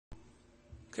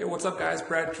Okay, what's up guys?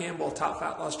 Brad Campbell,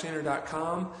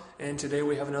 TopFatLossTrainer.com, and today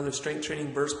we have another strength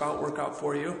training burst bout workout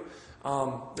for you.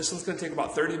 This one's going to take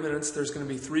about 30 minutes. There's going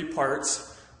to be 3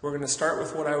 parts. We're going to start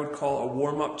with what I would call a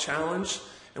warm-up challenge,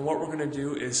 and what we're going to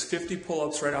do is 50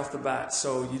 pull-ups right off the bat.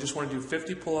 So you just want to do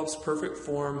 50 pull-ups, perfect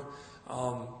form.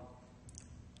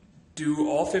 Do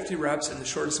all 50 reps in the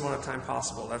shortest amount of time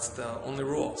possible. That's the only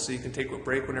rule. So you can take a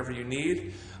break whenever you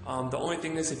need. The only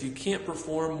thing is if you can't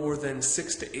perform more than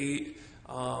 6 to 8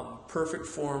 perfect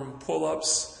form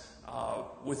pull-ups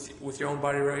with your own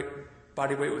body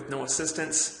weight with no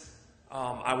assistance,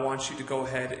 I want you to go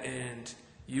ahead and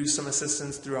use some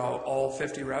assistance throughout all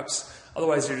 50 reps.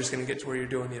 Otherwise you're just going to get to where you're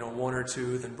doing 1 or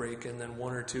 2, then break in, then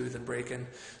 1 or 2, then break in.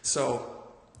 So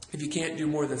if you can't do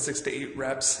more than 6 to 8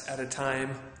 reps at a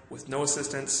time with no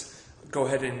assistance, go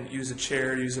ahead and use a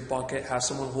chair, use a bucket, have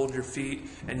someone hold your feet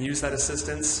and use that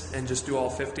assistance and just do all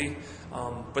 50.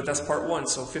 But that's part 1.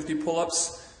 So 50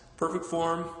 pull-ups, perfect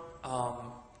form,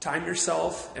 time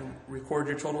yourself and record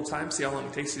your total time, see how long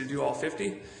it takes you to do all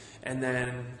 50, and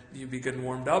then you'll be good and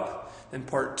warmed up. Then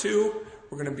part 2,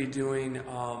 we're going to be doing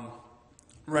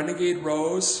renegade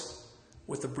rows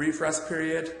with a brief rest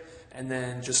period, and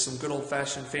then just some good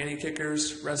old-fashioned fanny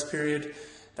kickers rest period.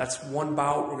 That's 1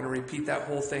 bout. We're going to repeat that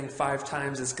whole thing 5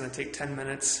 times. It's going to take 10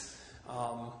 minutes.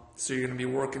 So you're going to be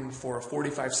working for a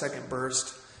 45-second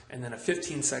burst and then a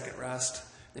 15-second rest.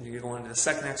 Then you're going to go into the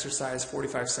second exercise,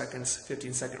 45 seconds,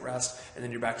 15-second rest, and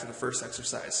then you're back to the first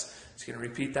exercise. So you're going to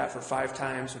repeat that for 5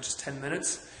 times, which is 10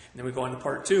 minutes. And then we go into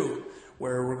part 2,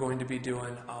 where we're going to be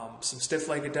doing some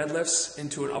stiff-legged deadlifts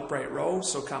into an upright row,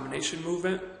 so combination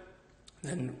movement.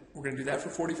 Then we're going to do that for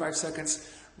 45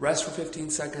 seconds, rest for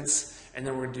 15 seconds, and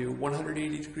then we're going to do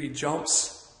 180-degree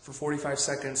jumps for 45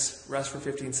 seconds, rest for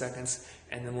 15 seconds,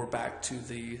 and then we're back to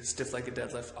the stiff-legged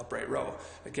deadlift upright row.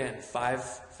 Again, five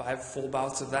full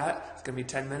bouts of that. It's going to be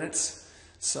 10 minutes.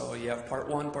 So you have part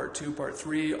 1, part 2, part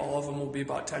 3. All of them will be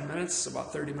about 10 minutes,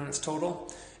 about 30 minutes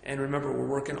total. And remember, we're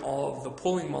working all of the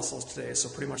pulling muscles today, so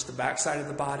pretty much the back side of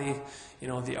the body,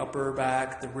 the upper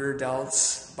back, the rear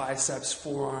delts, biceps,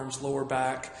 forearms, lower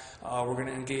back. We're going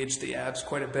to engage the abs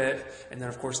quite a bit, and then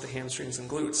of course the hamstrings and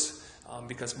glutes,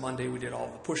 because Monday we did all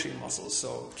the pushing muscles.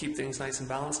 So keep things nice and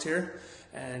balanced here,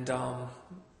 and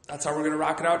that's how we're going to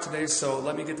rock it out today. So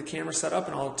let me get the camera set up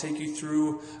and I'll take you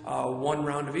through 1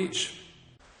 round of each.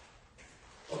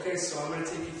 Okay, so I'm going to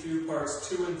take you through parts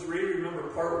 2 and 3. Remember,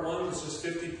 part 1 was just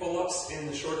 50 pull-ups in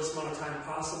the shortest amount of time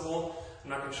possible. I'm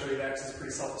not going to show you that because it's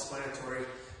pretty self-explanatory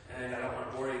and I don't want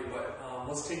to bore you, but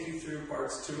let's take you through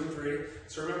parts 2 and 3.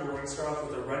 So remember, we're going to start off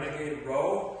with a renegade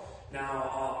row.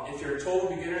 Now, if you're a total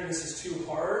beginner and this is too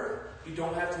hard, you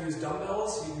don't have to use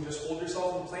dumbbells. You can just hold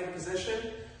yourself in plank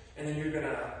position, and then you're going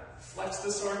to flex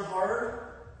this arm hard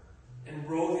and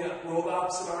roll the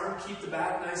opposite arm. Keep the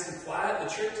back nice and flat.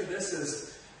 The trick to this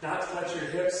is not to let your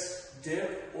hips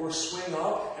dip or swing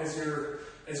up as you're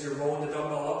rolling the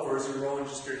dumbbell up, or as you're rolling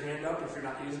just your hand up if you're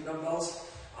not using dumbbells.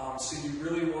 So you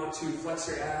really want to flex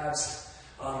your abs,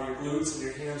 your glutes, and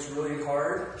your hands really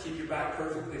hard. Keep your back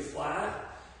perfectly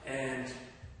flat and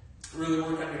really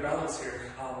work on your balance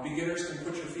here. Beginners can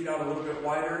put your feet out a little bit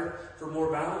wider for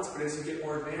more balance, but as you get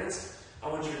more advanced, I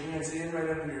want your hands in right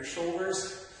under your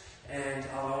shoulders, and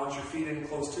I want your feet in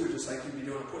close too, just like you'd be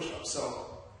doing a push-up. So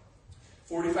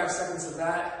 45 seconds of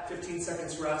that, 15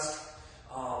 seconds rest,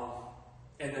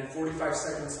 and then 45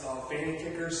 seconds of fanny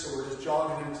kickers, so we're just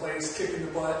jogging in place, kicking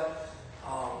the butt,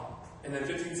 and then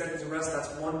 15 seconds of rest. That's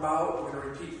 1 bout. We're going to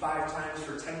repeat 5 times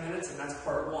for 10 minutes, and that's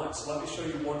part 1. So let me show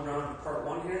you 1 round of part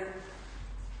 1 here.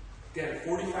 Again,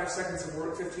 45 seconds of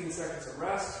work, 15 seconds of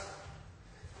rest,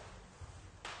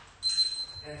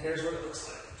 and here's what it looks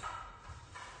like.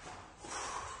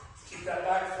 Keep that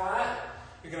back flat.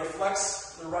 You're going to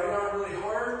flex the right arm really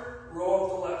hard, roll up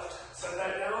the left. Set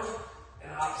that down,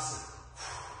 and opposite.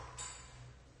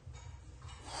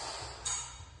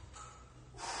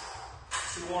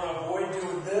 So you want to avoid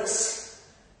doing this.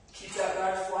 Keep that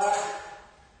back flat.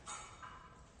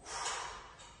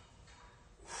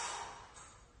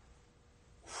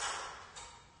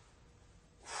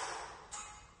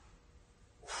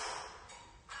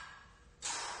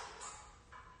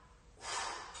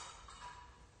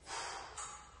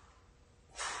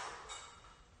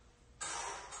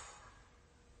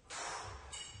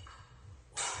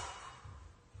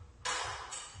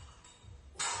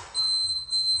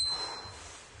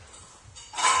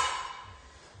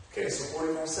 Okay, so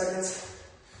 45 seconds.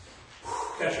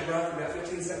 Catch your breath. We've got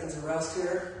 15 seconds of rest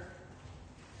here.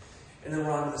 And then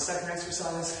we're on to the second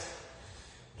exercise.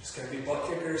 Just going to be butt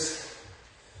kickers.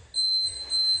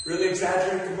 Really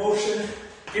exaggerate the motion.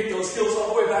 Get those heels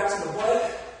all the way back to the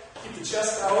butt. Keep the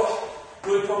chest out.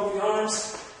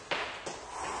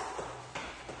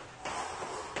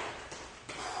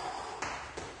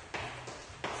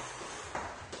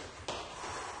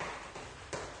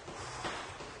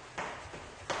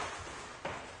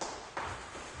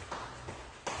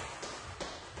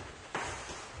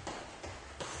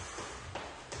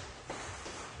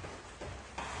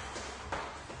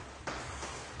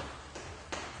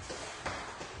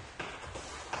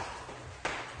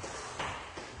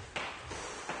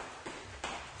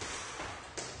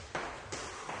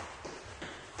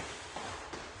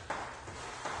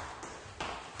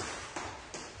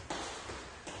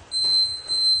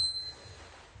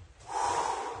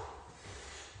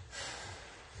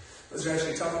 Those are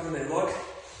actually tougher than they look.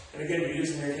 And again, you're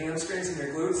using your hamstrings and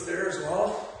your glutes there as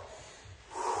well.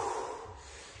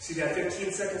 So you got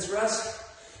 15 seconds rest.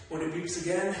 When it beeps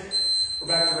again, we're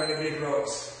back to renegade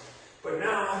rows. But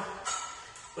now,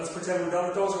 let's pretend we're done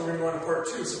with those and we're going to go on to part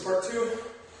two. So part two,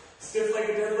 stiff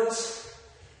legged deadlifts,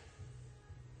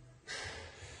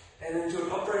 and into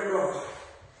an upright row.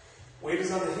 Weight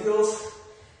is on the heels.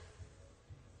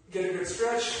 Get a good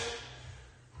stretch.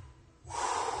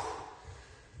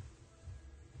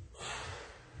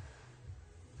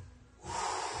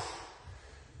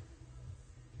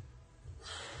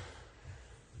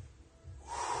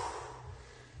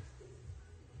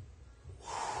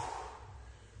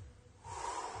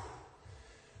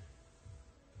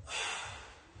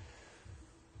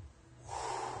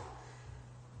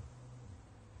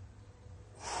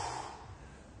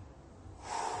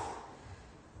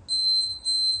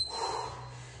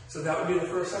 So that would be the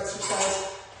first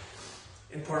exercise.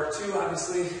 In part two,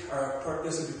 obviously,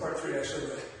 this would be part three actually,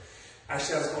 but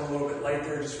actually I was going a little bit light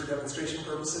there just for demonstration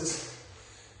purposes.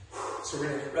 So we're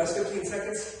gonna rest 15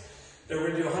 seconds, then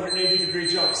we're gonna do 180-degree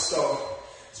jumps. So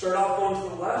start off going to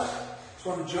the left, just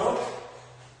want to jump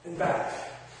and back.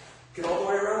 Get all the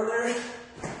way around there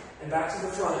and back to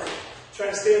the front. Try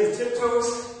to stay on the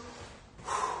tiptoes.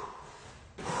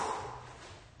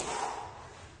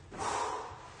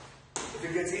 If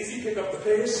it gets easy, pick up the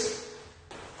pace.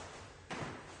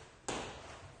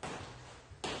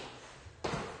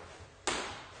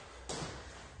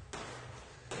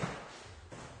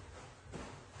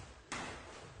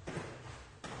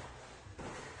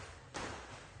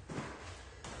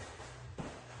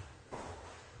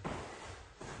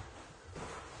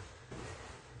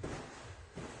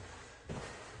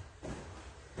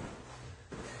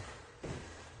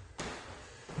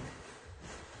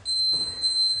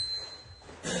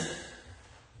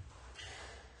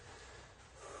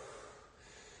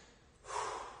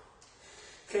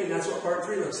 Okay, and that's what part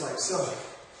three looks like. So,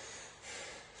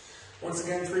 once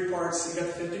again, 3 parts. You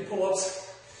got the 50 pull-ups,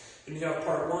 and you have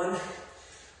part one,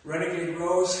 renegade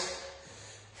rows,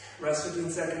 rest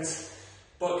 15 seconds,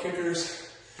 butt kickers,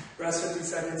 rest 15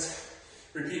 seconds,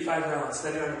 repeat 5 rounds.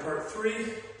 Then you're on to part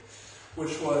three,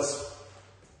 which was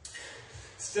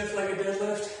stiff legged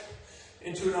deadlift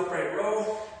into an upright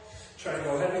row. Try to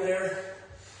go heavy there,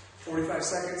 45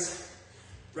 seconds,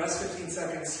 rest 15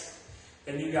 seconds,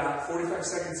 and you got 45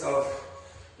 seconds of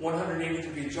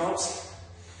 180-degree jumps.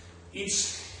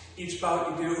 Each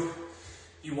bout you do,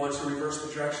 you want to reverse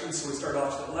the direction. So we start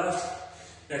off to the left.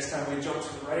 Next time we jump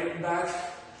to the right and back.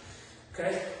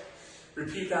 Okay?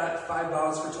 Repeat that 5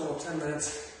 bouts for a total of 10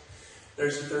 minutes.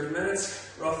 There's your 30 minutes,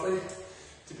 roughly,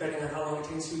 depending on how long it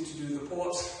takes you to do the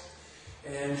pull-ups.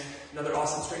 And another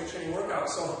awesome strength training workout.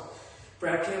 So,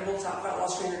 Brad Campbell,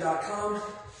 TopFatLossTrainer.com,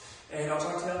 and I'll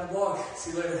talk to you on the blog.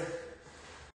 See you later.